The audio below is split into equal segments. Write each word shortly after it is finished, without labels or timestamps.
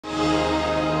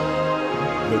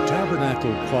The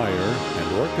Tabernacle Choir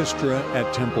and Orchestra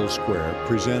at Temple Square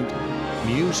present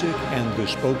Music and the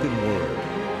Spoken Word.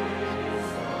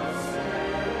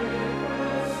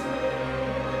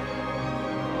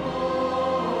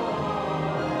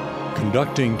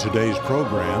 Conducting today's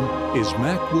program is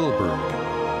Mack Wilberg,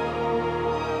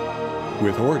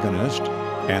 with organist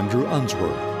Andrew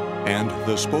Unsworth, and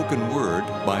the spoken word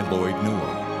by Lloyd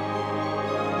Newell.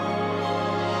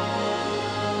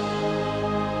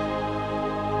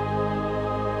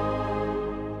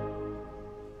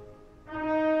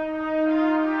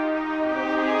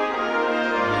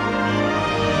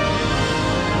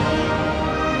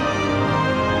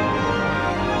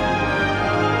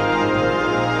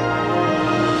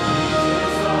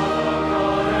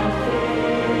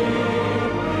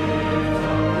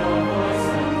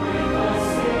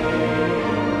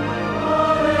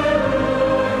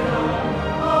 Alleluia.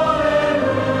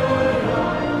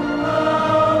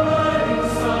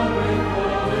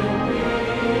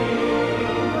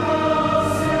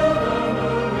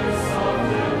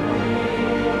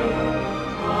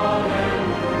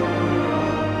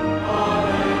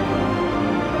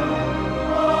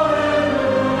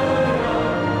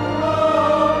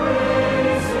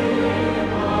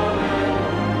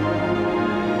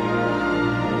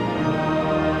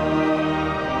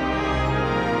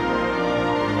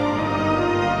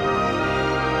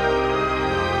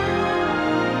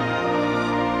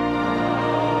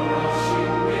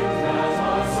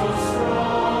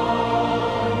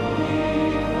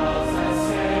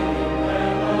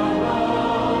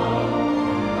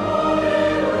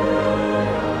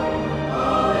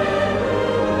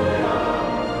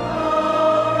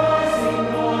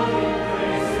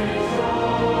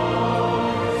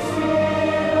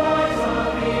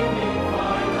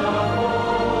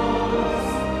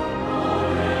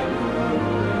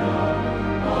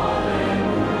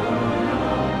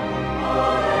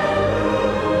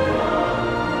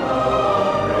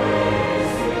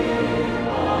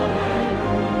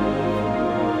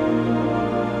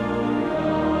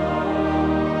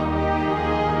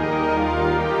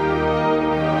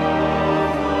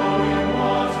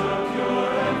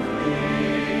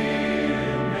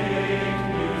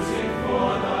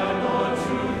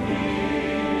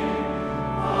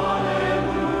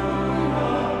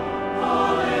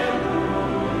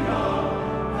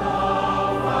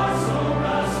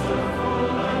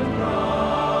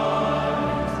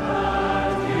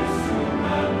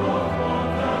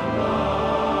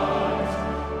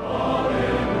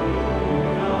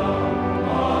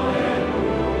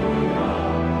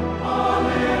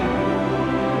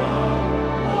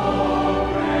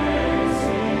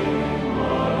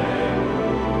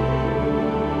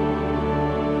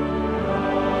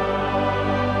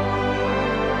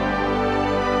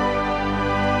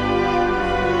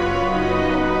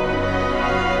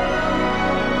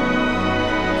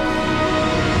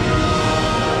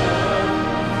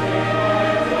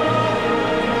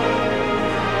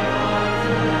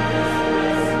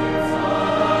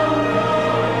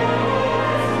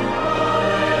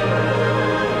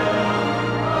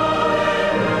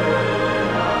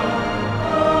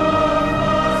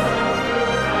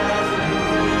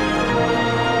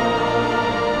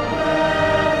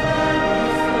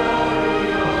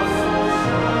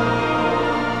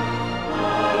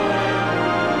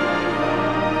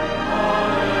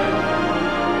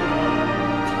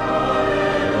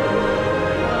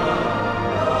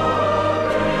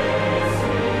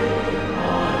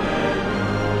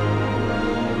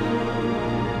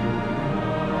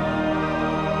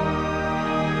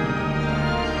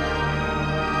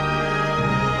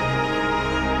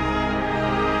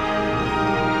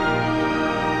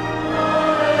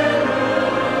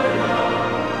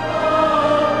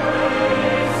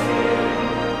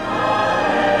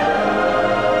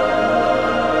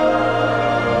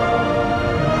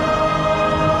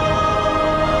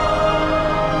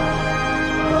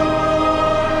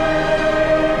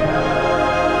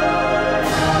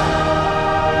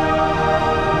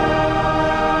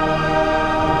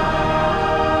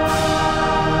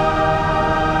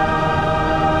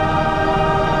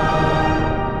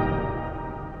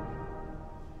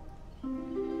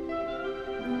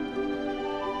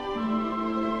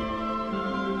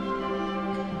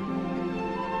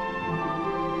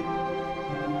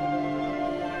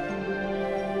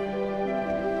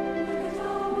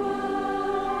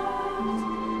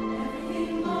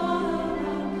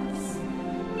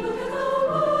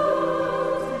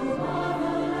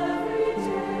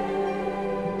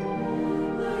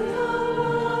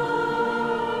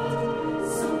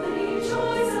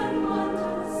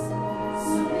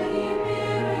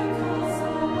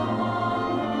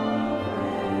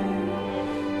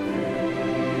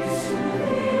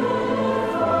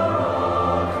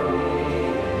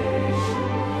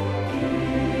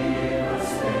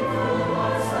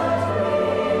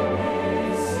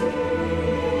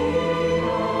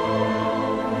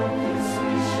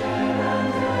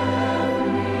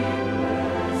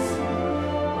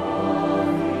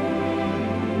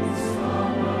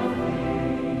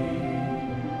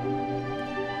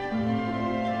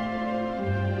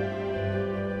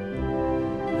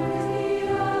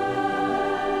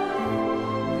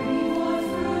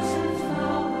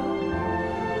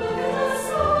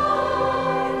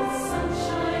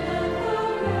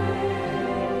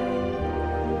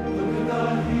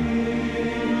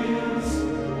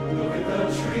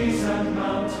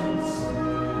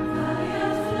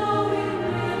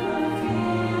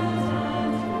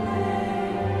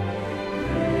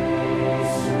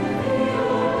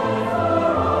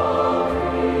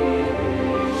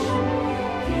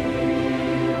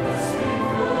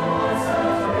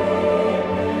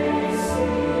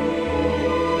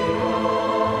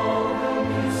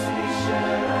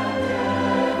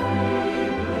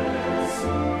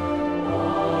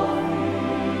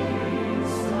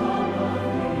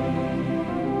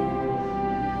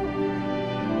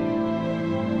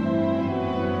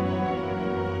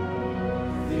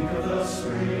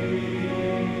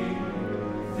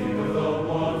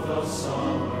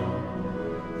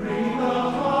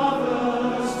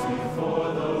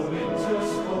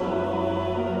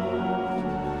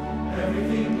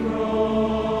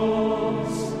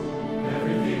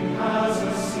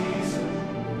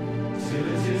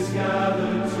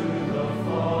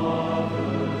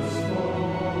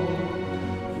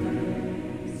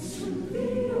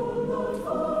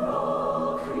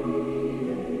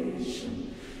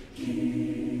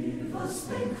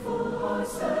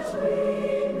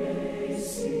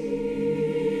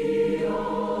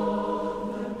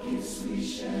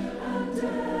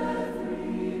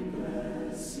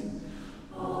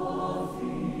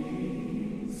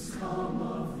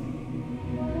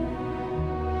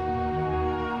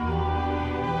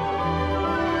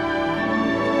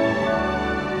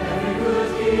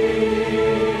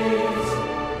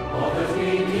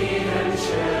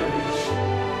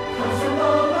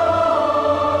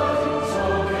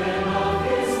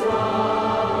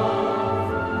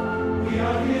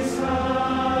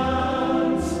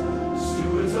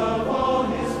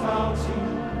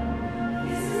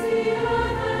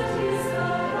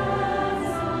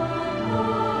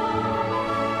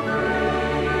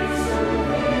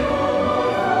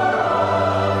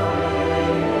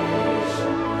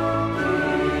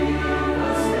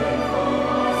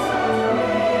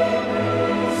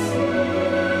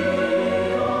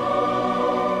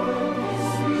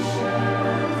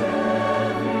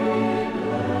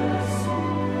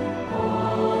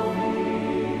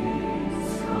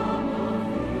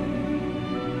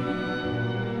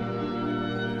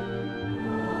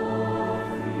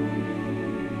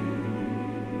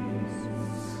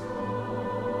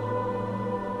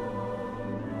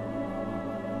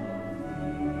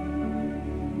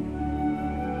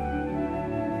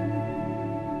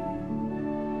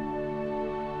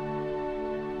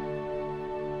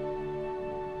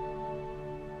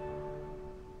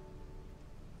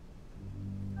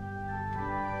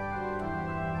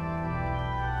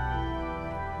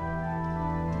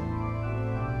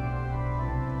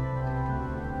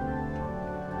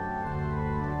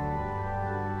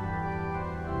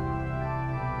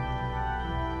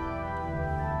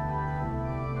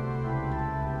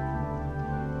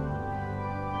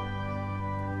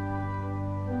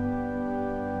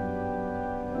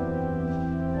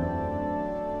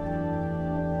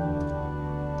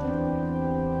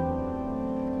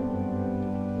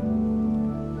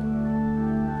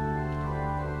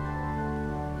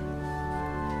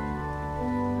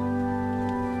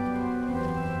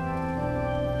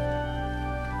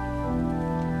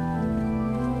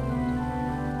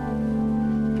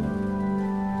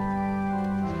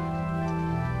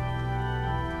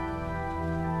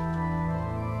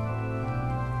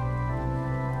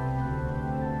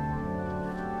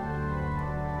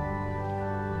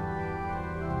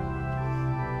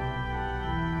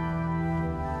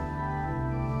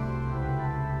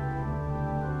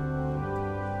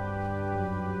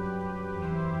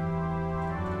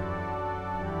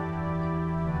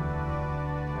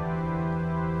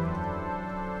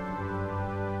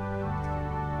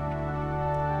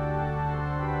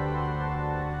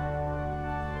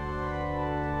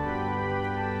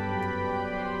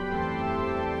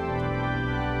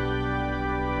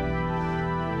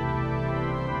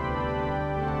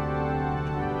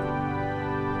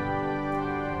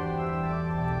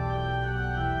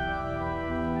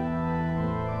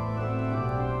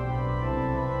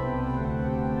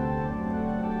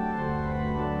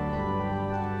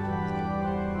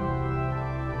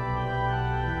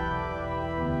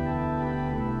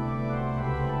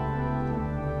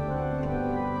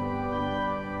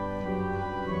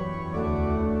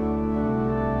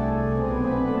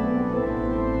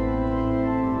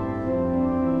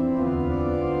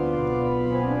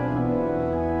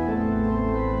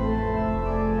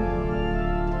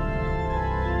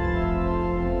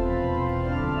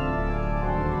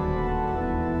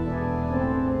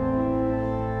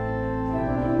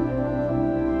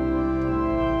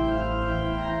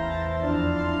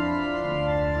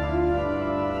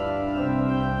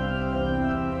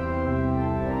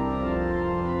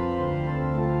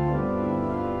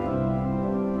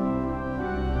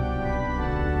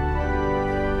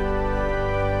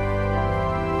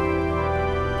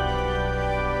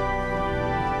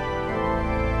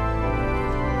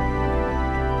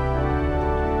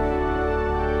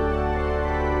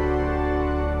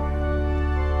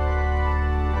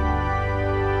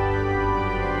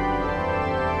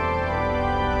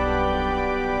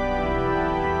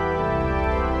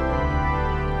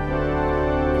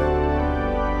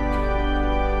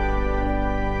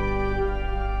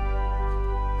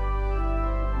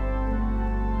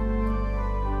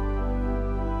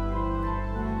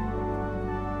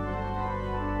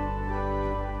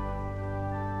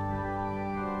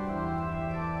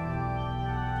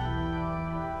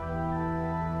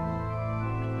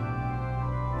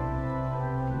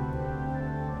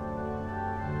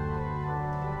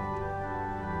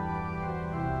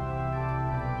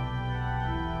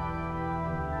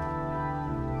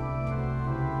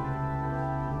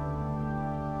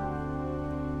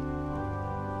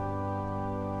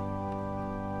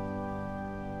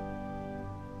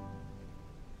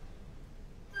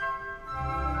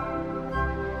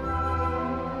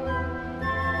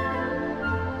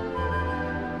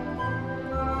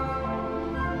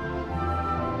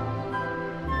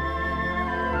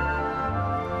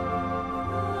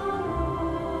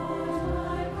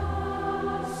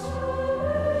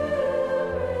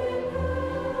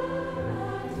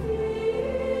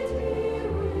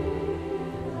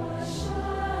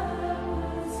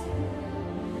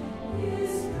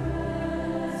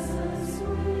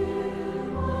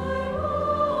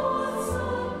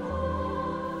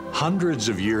 Hundreds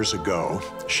of years ago,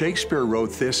 Shakespeare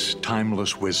wrote this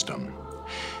timeless wisdom: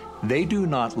 "They do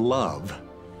not love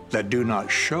that do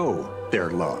not show their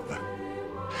love."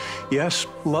 Yes,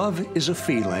 love is a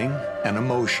feeling, an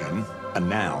emotion, a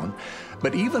noun,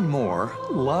 but even more,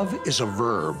 love is a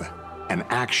verb, an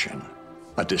action,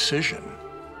 a decision.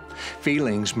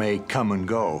 Feelings may come and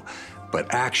go,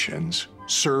 but actions,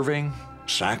 serving,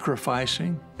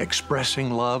 sacrificing, expressing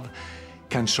love,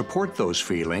 can support those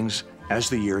feelings as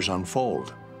the years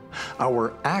unfold.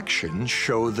 Our actions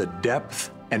show the depth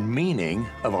and meaning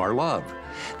of our love.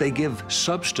 They give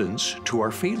substance to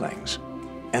our feelings,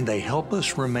 and they help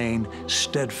us remain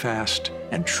steadfast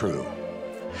and true.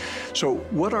 So,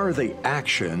 what are the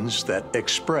actions that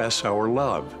express our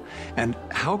love? And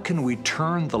how can we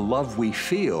turn the love we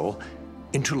feel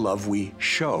into love we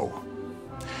show?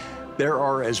 There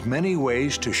are as many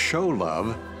ways to show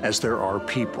love as there are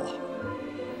people.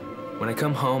 When I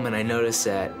come home and I notice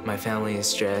that my family is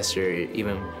stressed, or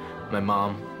even my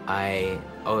mom, I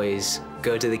always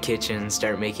go to the kitchen,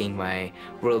 start making my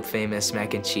world-famous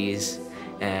mac and cheese,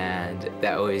 and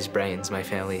that always brightens my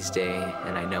family's day,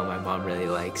 and I know my mom really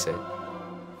likes it.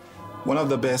 One of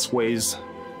the best ways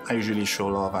I usually show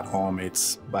love at home,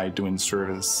 it's by doing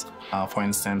service. For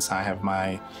instance, I have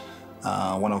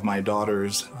one of my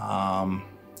daughters,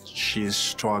 she's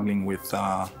struggling with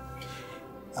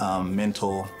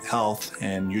mental health,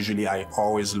 and usually I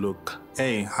always look,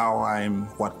 hey,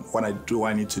 what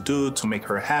I need to do to make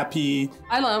her happy.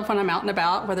 I love when I'm out and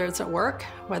about, whether it's at work,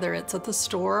 whether it's at the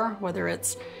store, whether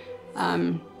it's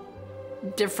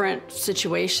different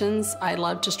situations. I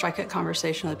love to strike a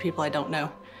conversation with people I don't know,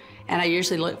 and I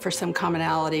usually look for some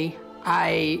commonality.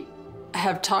 I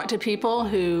have talked to people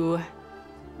who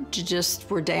just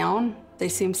were down. They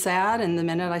seemed sad, and the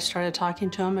minute I started talking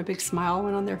to them, a big smile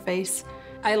went on their face.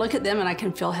 I look at them and I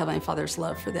can feel Heavenly Father's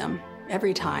love for them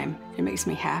every time. It makes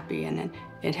me happy, and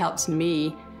it helps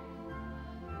me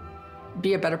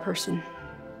be a better person.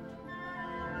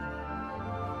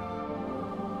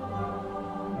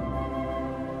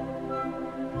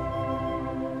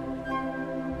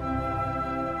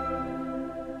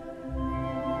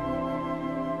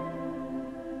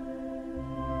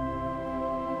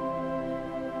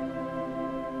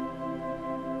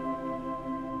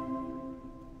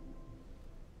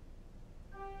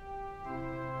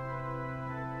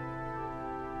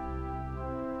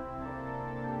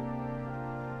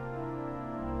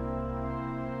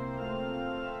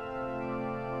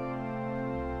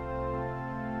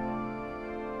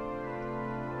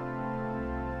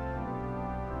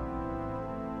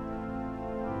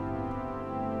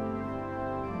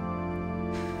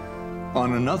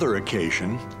 On another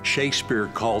occasion, Shakespeare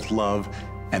called love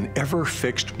an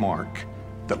ever-fixed mark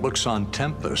that looks on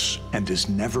tempests and is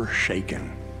never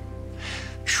shaken.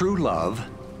 True love,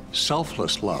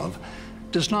 selfless love,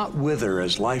 does not wither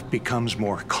as life becomes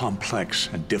more complex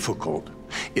and difficult.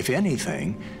 If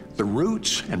anything, the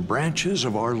roots and branches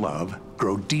of our love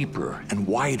grow deeper and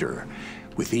wider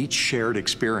with each shared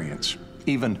experience,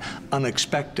 even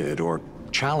unexpected or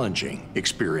challenging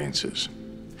experiences.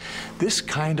 This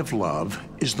kind of love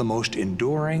is the most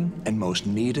enduring and most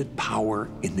needed power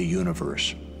in the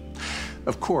universe.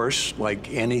 Of course,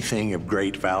 like anything of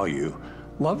great value,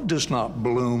 love does not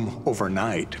bloom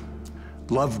overnight.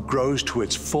 Love grows to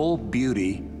its full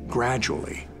beauty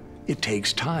gradually. It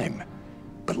takes time,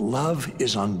 but love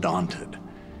is undaunted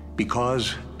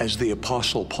because, as the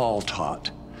Apostle Paul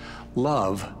taught,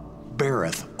 love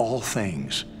beareth all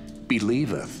things,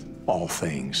 believeth all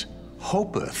things,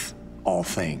 hopeth all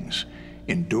things,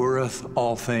 endureth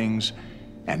all things,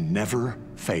 and never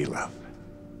faileth.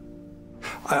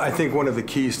 I think one of the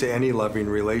keys to any loving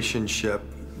relationship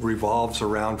revolves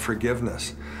around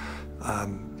forgiveness.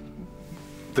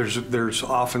 There's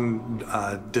often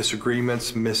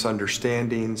disagreements,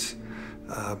 misunderstandings.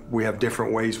 We have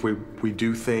different ways we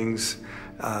do things.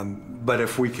 But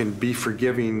if we can be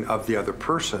forgiving of the other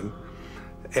person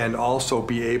and also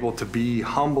be able to be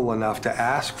humble enough to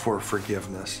ask for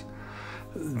forgiveness,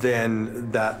 then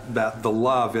the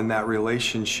love in that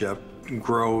relationship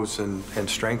grows and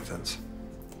strengthens.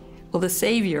 Well, the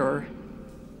Savior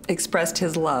expressed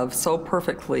his love so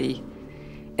perfectly.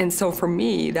 And so for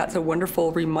me, that's a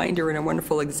wonderful reminder and a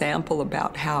wonderful example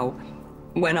about how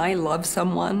when I love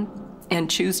someone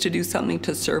and choose to do something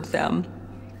to serve them,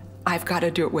 I've got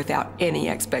to do it without any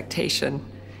expectation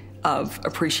of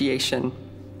appreciation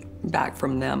back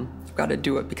from them. I've got to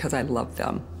do it because I love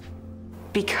them.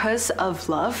 Because of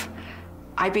love,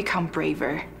 I become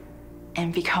braver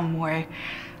and become more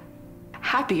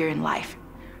happier in life.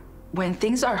 When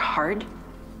things are hard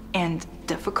and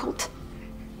difficult,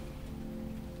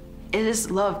 It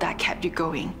is love that kept you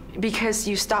going, because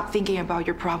you stop thinking about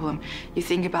your problem. You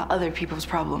think about other people's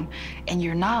problem, and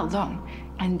you're not alone.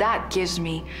 And that gives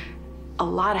me a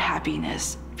lot of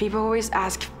happiness. People always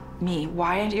ask me,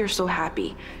 why you're so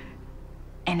happy?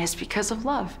 And it's because of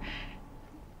love.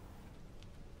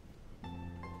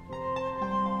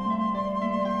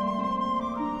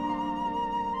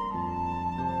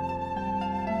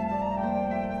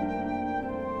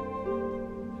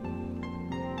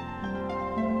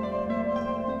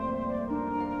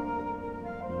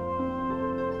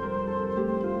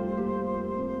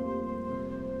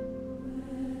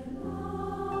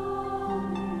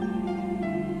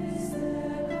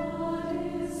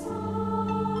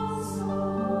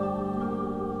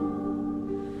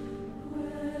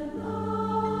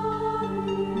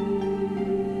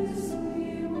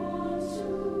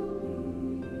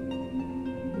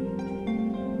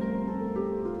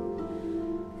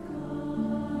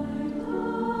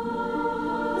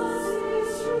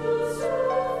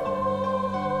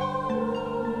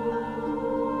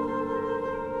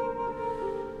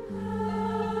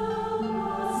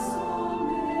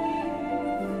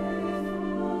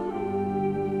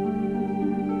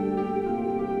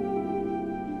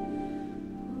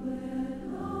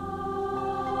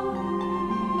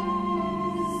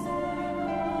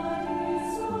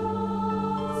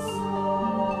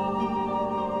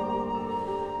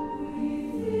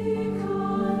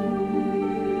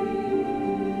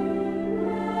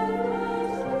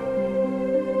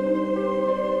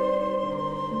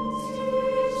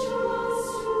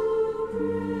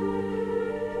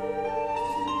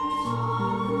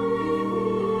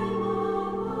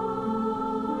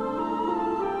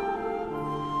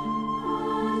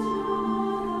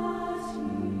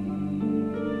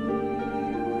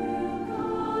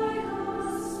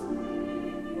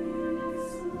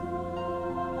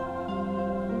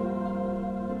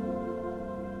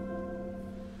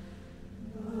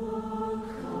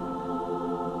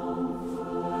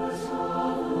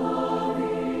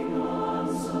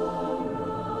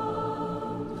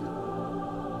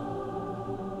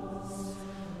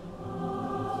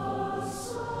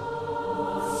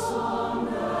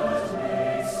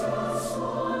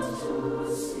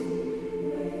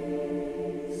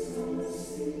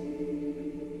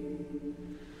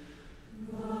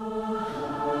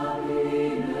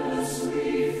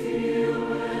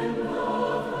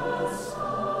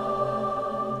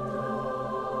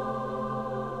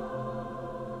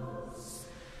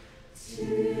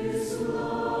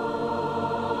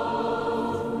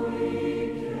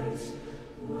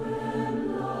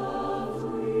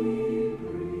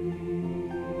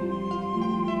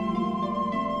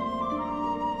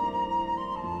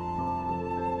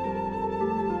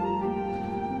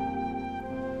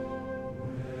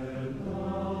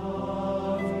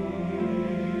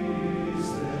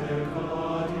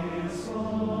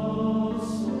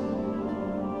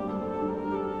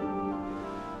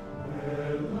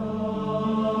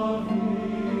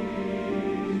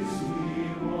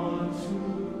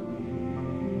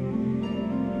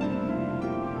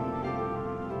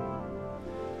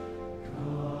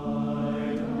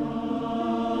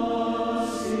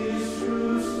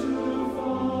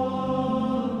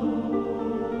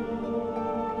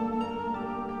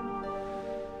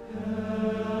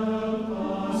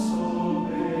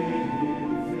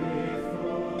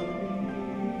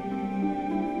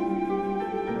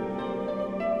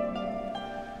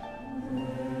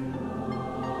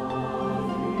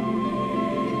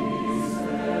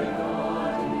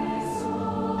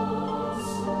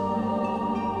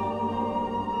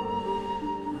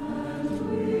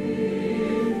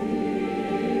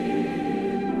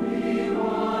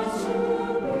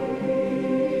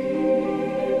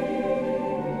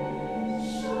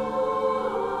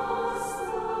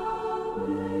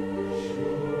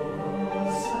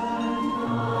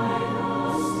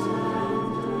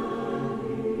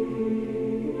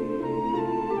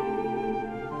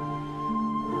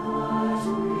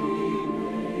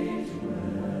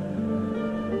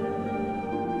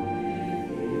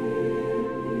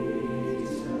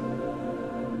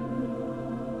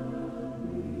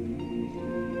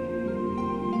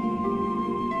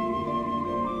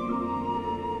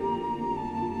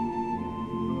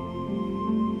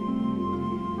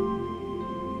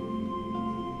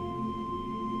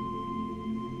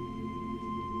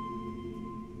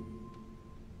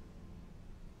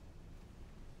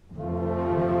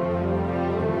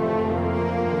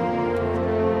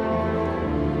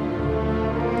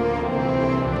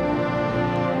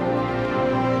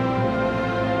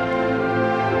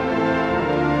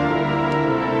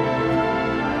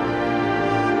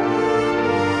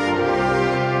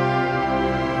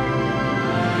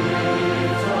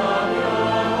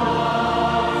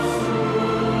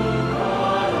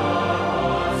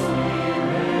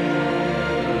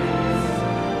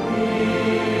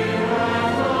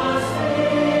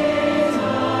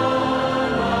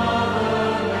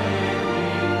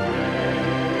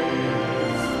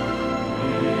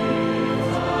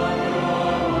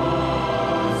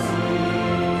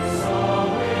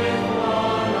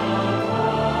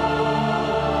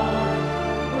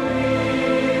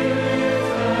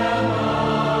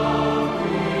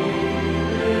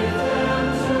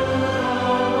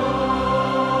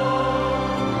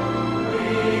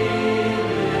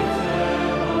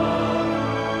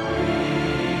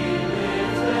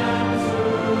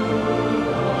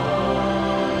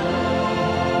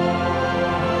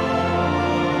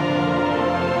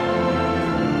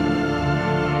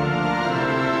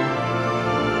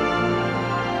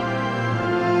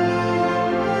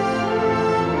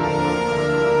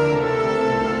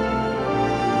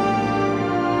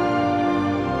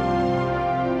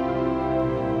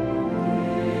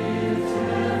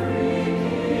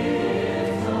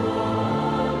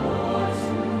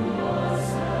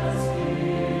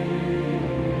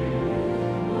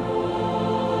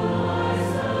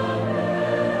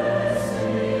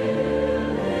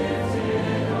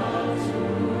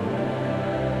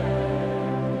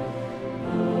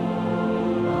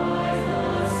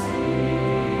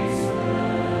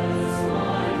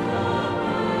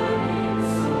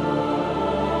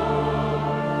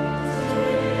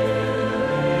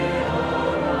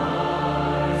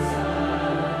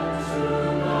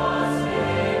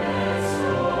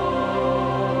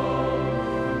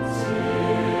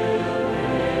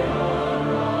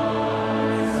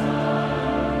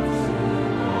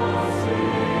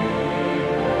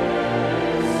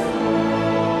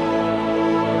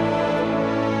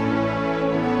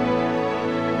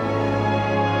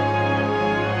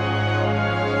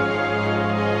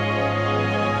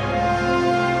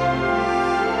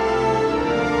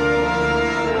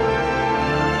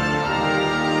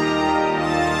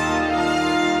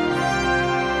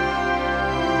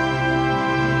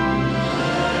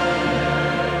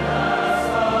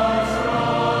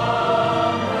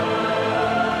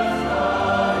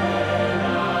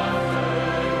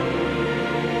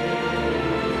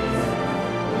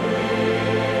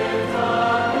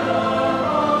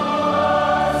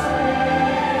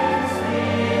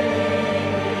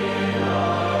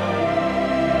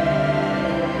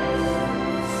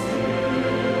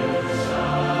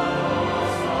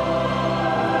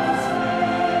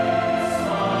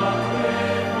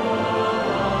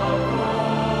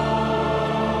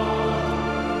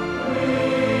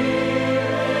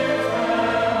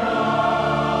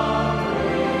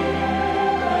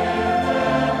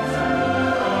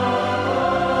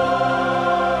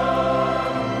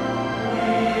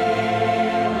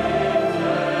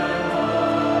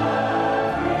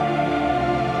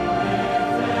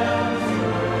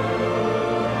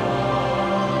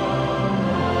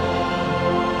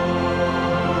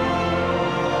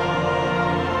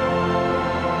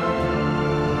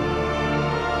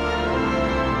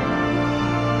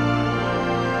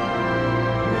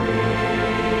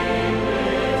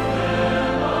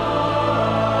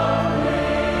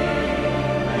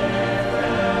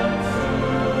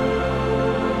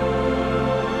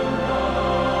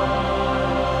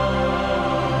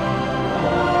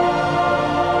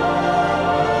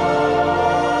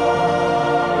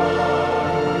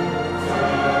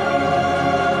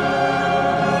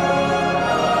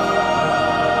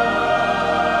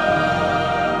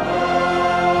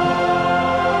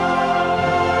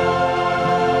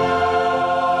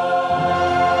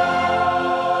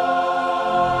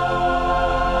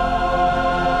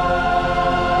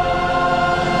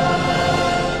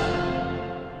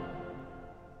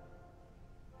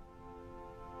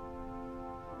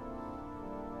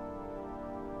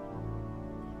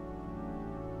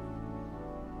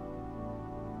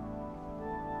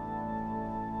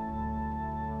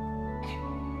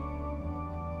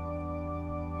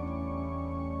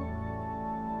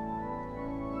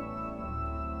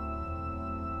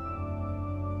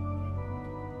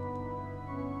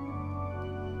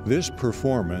 This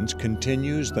performance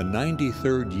continues the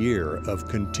 93rd year of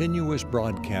continuous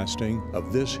broadcasting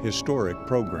of this historic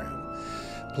program.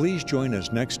 Please join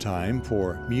us next time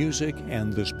for Music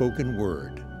and the Spoken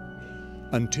Word.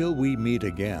 Until we meet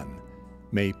again,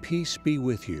 may peace be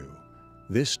with you,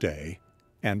 this day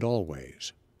and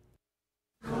always.